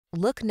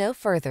Look no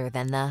further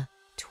than the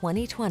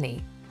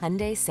 2020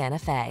 Hyundai Santa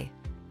Fe.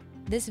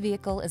 This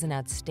vehicle is an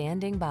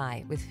outstanding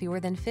buy with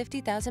fewer than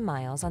 50,000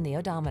 miles on the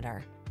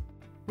odometer.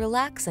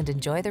 Relax and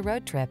enjoy the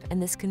road trip in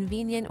this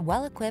convenient,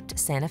 well-equipped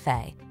Santa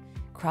Fe.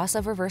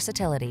 Crossover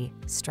versatility,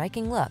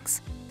 striking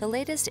looks, the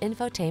latest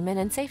infotainment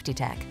and safety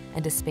tech,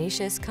 and a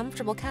spacious,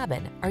 comfortable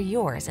cabin are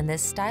yours in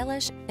this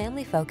stylish,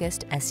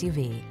 family-focused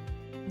SUV.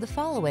 The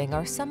following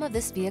are some of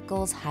this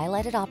vehicle's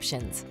highlighted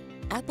options: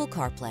 Apple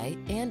CarPlay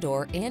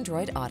and/or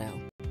Android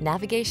Auto,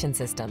 navigation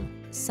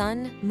system,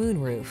 sun,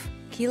 moonroof,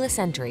 keyless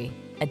entry,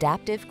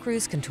 adaptive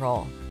cruise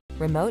control,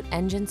 remote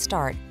engine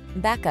start,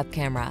 backup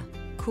camera,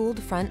 cooled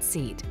front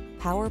seat,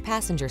 power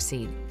passenger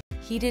seat,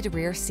 heated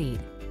rear seat.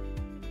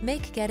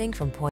 Make getting from point